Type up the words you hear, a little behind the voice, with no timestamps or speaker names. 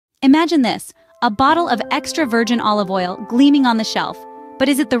Imagine this, a bottle of extra virgin olive oil gleaming on the shelf. But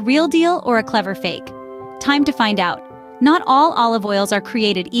is it the real deal or a clever fake? Time to find out. Not all olive oils are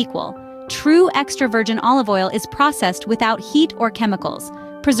created equal. True extra virgin olive oil is processed without heat or chemicals,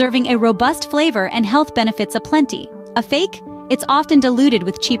 preserving a robust flavor and health benefits aplenty. A fake? It's often diluted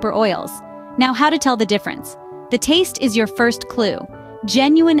with cheaper oils. Now, how to tell the difference? The taste is your first clue.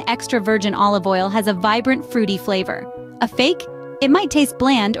 Genuine extra virgin olive oil has a vibrant, fruity flavor. A fake? It might taste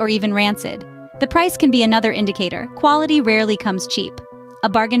bland or even rancid. The price can be another indicator. Quality rarely comes cheap. A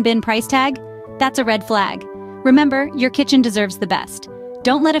bargain bin price tag? That's a red flag. Remember, your kitchen deserves the best.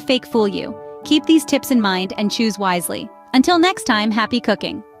 Don't let a fake fool you. Keep these tips in mind and choose wisely. Until next time, happy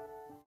cooking!